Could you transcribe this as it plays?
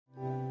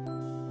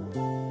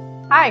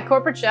Hi,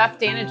 Corporate Chef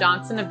Dana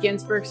Johnson of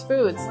Ginsberg's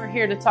Foods. We're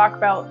here to talk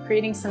about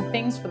creating some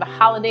things for the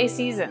holiday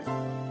season.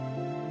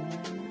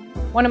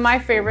 One of my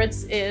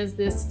favorites is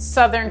this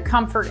Southern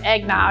Comfort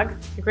Egg Nog.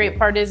 The great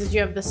part is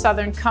you have the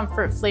Southern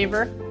Comfort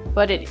flavor,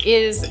 but it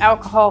is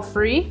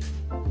alcohol-free.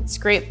 It's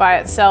great by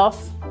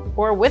itself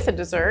or with a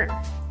dessert.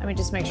 Let me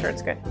just make sure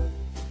it's good.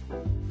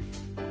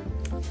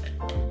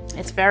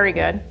 It's very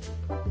good.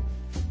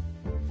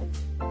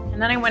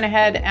 And then I went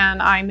ahead and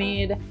I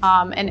made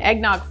an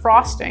eggnog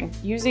frosting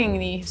using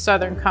the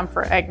Southern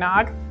Comfort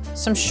eggnog,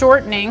 some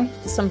shortening,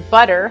 some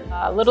butter,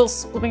 a little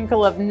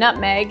sprinkle of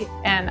nutmeg,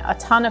 and a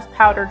ton of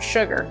powdered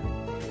sugar.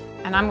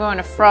 And I'm going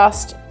to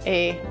frost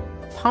a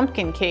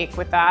pumpkin cake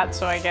with that,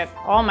 so I get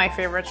all my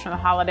favorites from the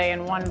holiday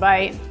in one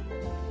bite.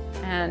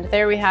 And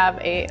there we have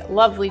a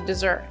lovely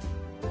dessert.